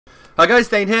Hi guys,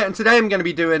 Dane here, and today I'm going to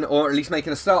be doing, or at least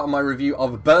making a start on my review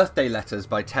of Birthday Letters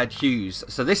by Ted Hughes.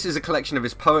 So this is a collection of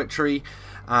his poetry,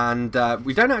 and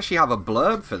we don't actually have a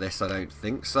blurb for this, I don't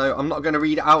think, so I'm not going to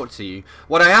read it out to you.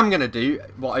 What I am going to do,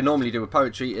 what I normally do with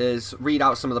poetry, is read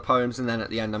out some of the poems, and then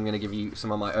at the end I'm going to give you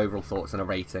some of my overall thoughts and a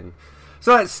rating.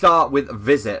 So let's start with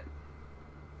Visit.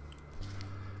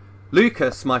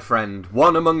 Lucas, my friend,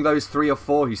 one among those 3 or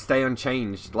 4 who stay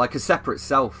unchanged, like a separate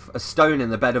self, a stone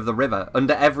in the bed of the river,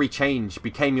 under every change,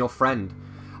 became your friend.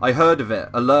 I heard of it,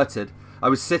 alerted. I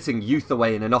was sitting youth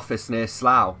away in an office near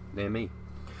Slough, near me.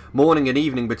 Morning and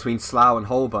evening between Slough and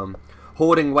Holborn,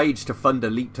 hoarding wage to fund a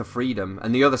leap to freedom,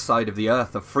 and the other side of the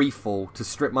earth a free fall to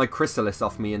strip my chrysalis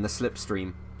off me in the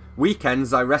slipstream.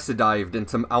 Weekends I recidived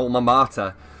into alma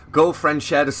mater. Girlfriend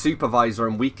shared a supervisor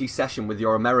and weekly session with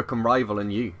your American rival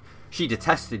and you. She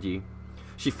detested you.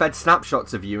 She fed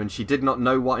snapshots of you, and she did not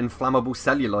know what inflammable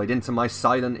celluloid into my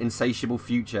silent, insatiable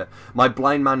future, my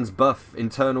blind man's buff,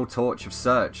 internal torch of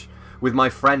search. With my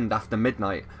friend after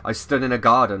midnight, I stood in a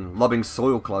garden, lobbing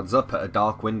soil clods up at a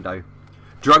dark window.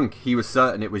 Drunk, he was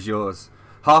certain it was yours.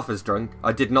 Half as drunk,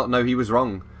 I did not know he was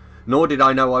wrong. Nor did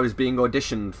I know I was being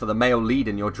auditioned for the male lead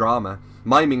in your drama,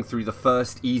 miming through the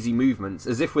first easy movements,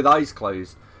 as if with eyes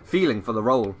closed, feeling for the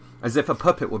role, as if a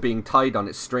puppet were being tied on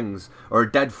its strings, or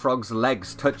a dead frog's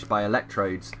legs touched by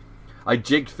electrodes. I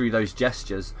jigged through those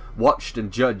gestures, watched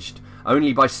and judged,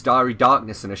 only by starry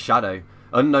darkness and a shadow,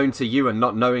 unknown to you and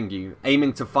not knowing you,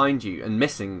 aiming to find you, and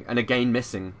missing, and again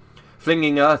missing,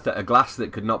 flinging earth at a glass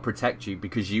that could not protect you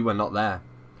because you were not there.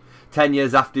 10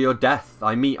 years after your death,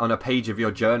 I meet on a page of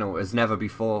your journal as never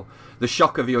before, the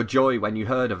shock of your joy when you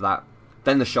heard of that,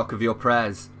 then the shock of your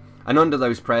prayers, and under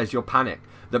those prayers your panic,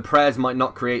 that prayers might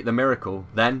not create the miracle,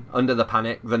 then, under the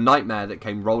panic, the nightmare that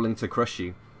came rolling to crush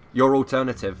you. Your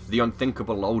alternative, the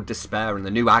unthinkable old despair and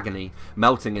the new agony,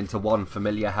 melting into one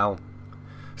familiar hell.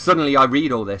 Suddenly I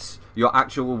read all this, your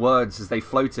actual words as they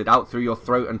floated out through your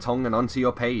throat and tongue and onto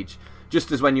your page,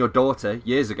 just as when your daughter,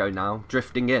 years ago now,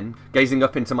 drifting in, gazing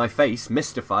up into my face,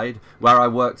 mystified, where I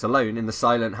worked alone in the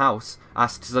silent house,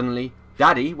 asked suddenly,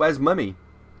 "Daddy, where's Mummy?"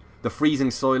 The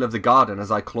freezing soil of the garden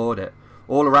as I clawed it.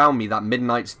 All around me that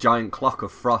midnight's giant clock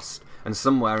of frost, and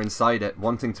somewhere inside it,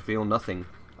 wanting to feel nothing,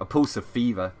 a pulse of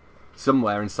fever.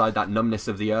 Somewhere inside that numbness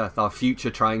of the earth, our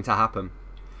future trying to happen.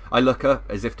 I look up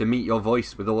as if to meet your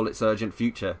voice with all its urgent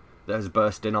future that has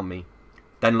burst in on me.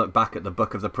 Then look back at the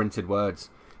book of the printed words.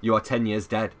 You are 10 years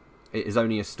dead. It is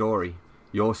only a story.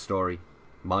 Your story.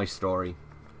 My story.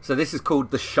 So this is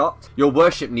called The Shot. Your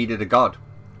worship needed a god.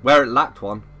 Where it lacked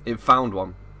one, it found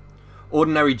one.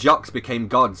 Ordinary jocks became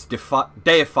gods,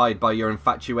 deified by your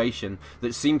infatuation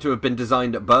that seemed to have been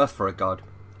designed at birth for a god.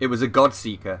 It was a god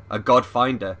seeker, a god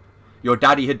finder. Your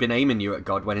daddy had been aiming you at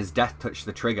God when his death touched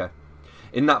the trigger.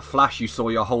 In that flash you saw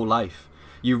your whole life.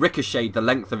 You ricocheted the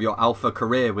length of your alpha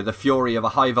career with the fury of a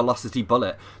high-velocity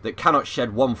bullet that cannot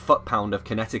shed 1 foot-pound of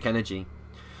kinetic energy.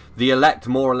 The elect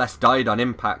more or less died on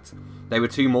impact. They were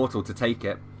too mortal to take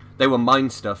it. They were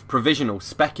mind stuff, provisional,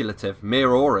 speculative,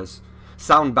 mere auras.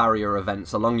 Sound barrier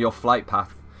events along your flight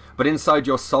path, but inside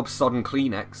your sob-sodden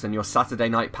Kleenex and your Saturday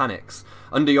night panics,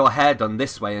 under your hair done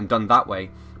this way and done that way,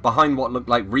 behind what looked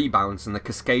like rebounds and the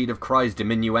cascade of cries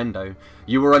diminuendo,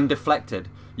 you were undeflected,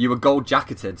 you were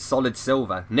gold-jacketed, solid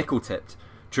silver, nickel-tipped,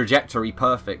 trajectory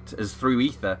perfect, as through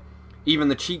ether. Even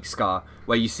the cheek scar,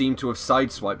 where you seemed to have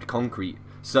sideswiped concrete,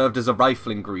 served as a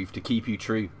rifling groove to keep you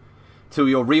true. Till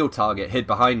your real target hid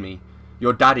behind me,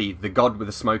 your daddy, the god with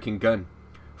a smoking gun.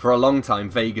 For a long time,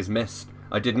 vague as mist,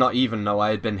 I did not even know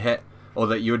I had been hit, or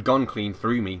that you had gone clean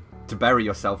through me, to bury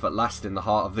yourself at last in the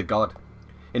heart of the god.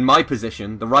 In my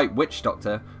position, the right witch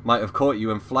doctor might have caught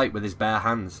you in flight with his bare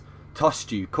hands,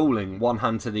 tossed you, cooling, one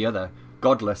hand to the other,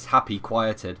 godless, happy,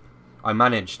 quieted. I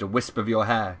managed a wisp of your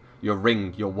hair, your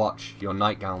ring, your watch, your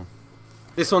nightgown.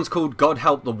 This one's called God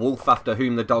Help the Wolf After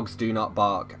Whom the Dogs Do Not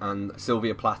Bark, and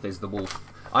Sylvia Plath is the wolf.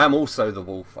 I am also the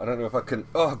wolf. I don't know if I can...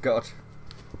 Oh, God.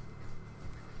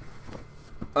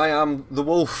 I am the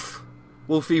wolf.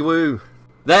 Wolfie woo.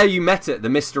 There you met it, the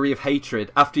mystery of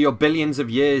hatred, after your billions of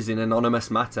years in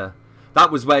anonymous matter.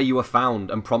 That was where you were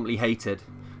found, and promptly hated.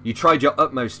 You tried your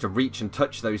utmost to reach and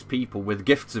touch those people with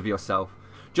gifts of yourself.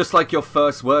 Just like your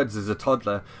first words as a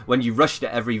toddler, when you rushed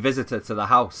at every visitor to the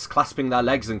house, clasping their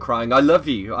legs and crying, "I love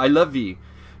you, I love you."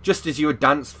 Just as you had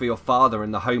danced for your father in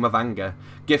the home of anger,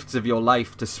 gifts of your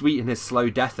life to sweeten his slow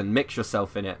death and mix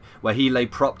yourself in it, where he lay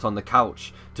propped on the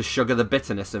couch, to sugar the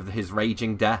bitterness of his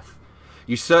raging death.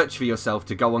 You searched for yourself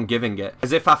to go on giving it,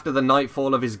 as if after the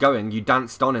nightfall of his going you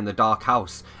danced on in the dark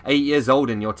house, 8 years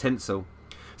old in your tinsel.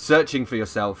 Searching for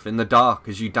yourself in the dark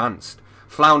as you danced,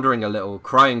 floundering a little,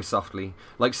 crying softly,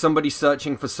 like somebody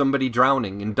searching for somebody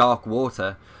drowning in dark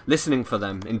water, listening for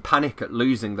them, in panic at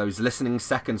losing those listening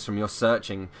seconds from your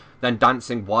searching, then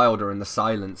dancing wilder in the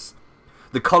silence.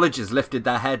 The colleges lifted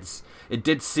their heads. It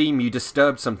did seem you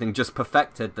disturbed something just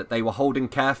perfected that they were holding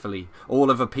carefully,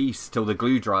 all of a piece, till the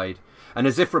glue dried. And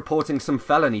as if reporting some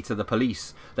felony to the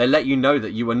police, they let you know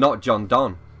that you were not John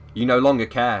Donne. You no longer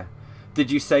care.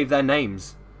 Did you save their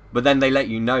names? But then they let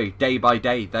you know, day by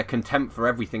day, their contempt for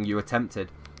everything you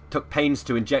attempted. Took pains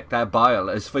to inject their bile,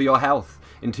 as for your health,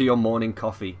 into your morning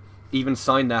coffee. Even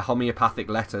signed their homeopathic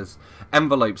letters,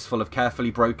 envelopes full of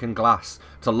carefully broken glass,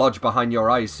 to lodge behind your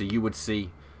eyes so you would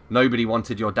see. Nobody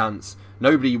wanted your dance.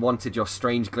 Nobody wanted your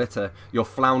strange glitter, your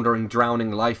floundering,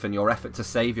 drowning life and your effort to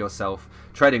save yourself,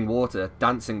 treading water,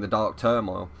 dancing the dark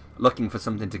turmoil, looking for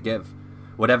something to give.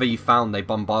 Whatever you found they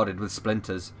bombarded with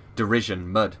splinters, derision,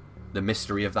 mud, the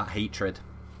mystery of that hatred.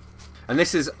 And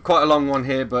this is quite a long one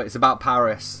here, but it's about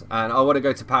Paris. And I want to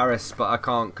go to Paris, but I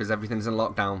can't because everything's in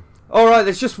lockdown. Alright,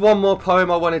 there's just one more poem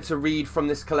I wanted to read from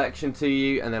this collection to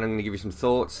you, and then I'm going to give you some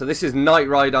thoughts. So this is Night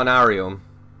Ride on Ariel.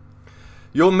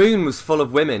 Your moon was full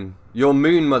of women, your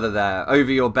moon mother there,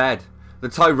 over your bed. The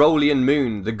Tyrolean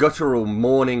moon, the guttural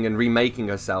mourning and remaking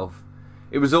herself.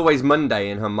 It was always Monday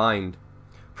in her mind.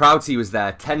 Prouty was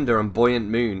there, tender and buoyant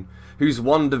moon, whose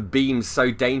wand of beams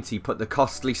so dainty put the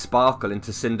costly sparkle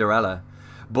into Cinderella.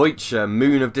 Boitia,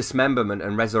 moon of dismemberment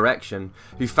and resurrection,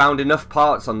 who found enough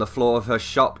parts on the floor of her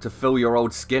shop to fill your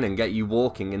old skin and get you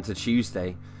walking into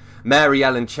Tuesday. Mary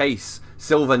Ellen Chase,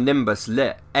 silver nimbus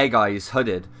lit, egg eyes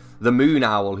hooded, the moon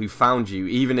owl who found you,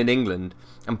 even in England,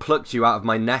 and plucked you out of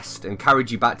my nest and carried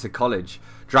you back to college,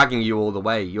 dragging you all the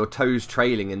way, your toes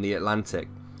trailing in the Atlantic.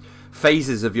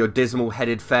 Phases of your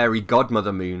dismal-headed fairy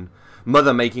godmother moon,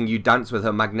 mother making you dance with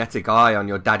her magnetic eye on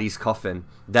your daddy's coffin,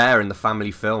 there in the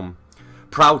family film.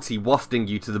 Prouty wafting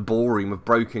you to the ballroom of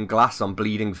broken glass on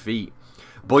bleeding feet.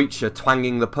 Boitia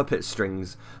twanging the puppet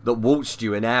strings that waltzed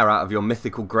you in air out of your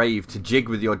mythical grave to jig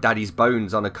with your daddy's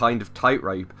bones on a kind of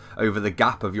tightrope over the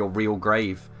gap of your real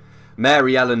grave.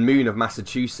 Mary Ellen Moon of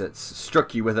Massachusetts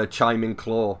struck you with her chiming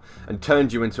claw and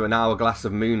turned you into an hourglass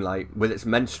of moonlight with its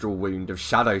menstrual wound of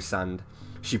shadow sand.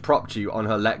 She propped you on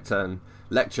her lectern,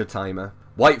 lecture timer.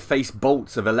 White-faced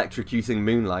bolts of electrocuting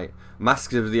moonlight,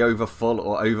 masks of the overfull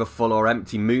or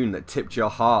empty moon that tipped your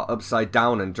heart upside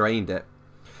down and drained it.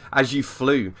 As you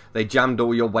flew, they jammed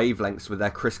all your wavelengths with their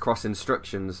crisscross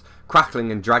instructions, crackling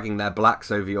and dragging their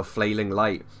blacks over your flailing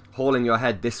light, hauling your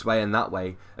head this way and that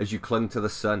way as you clung to the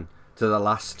sun, to the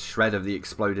last shred of the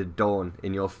exploded dawn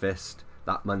in your fist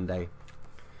that Monday.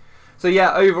 So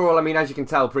yeah, overall, I mean, as you can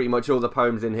tell, pretty much all the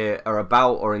poems in here are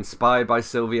about or inspired by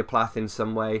Sylvia Plath in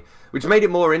some way, which made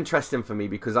it more interesting for me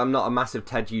because I'm not a massive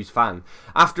Ted Hughes fan.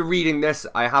 After reading this,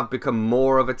 I have become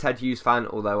more of a Ted Hughes fan,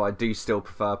 although I do still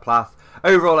prefer Plath.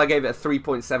 Overall, I gave it a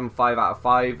 3.75 out of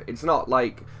 5. It's not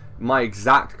like my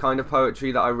exact kind of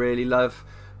poetry that I really love,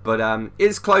 but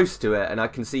it's close to it, and I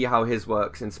can see how his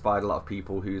works inspired a lot of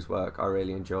people whose work I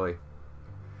really enjoy.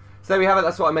 So there we have it,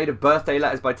 that's what I made of Birthday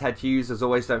Letters by Ted Hughes. As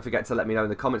always, don't forget to let me know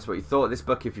in the comments what you thought of this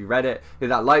book if you read it. Hit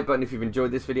that like button if you've enjoyed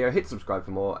this video, hit subscribe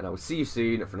for more, and I will see you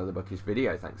soon for another bookish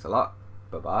video. Thanks a lot.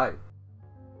 Bye-bye.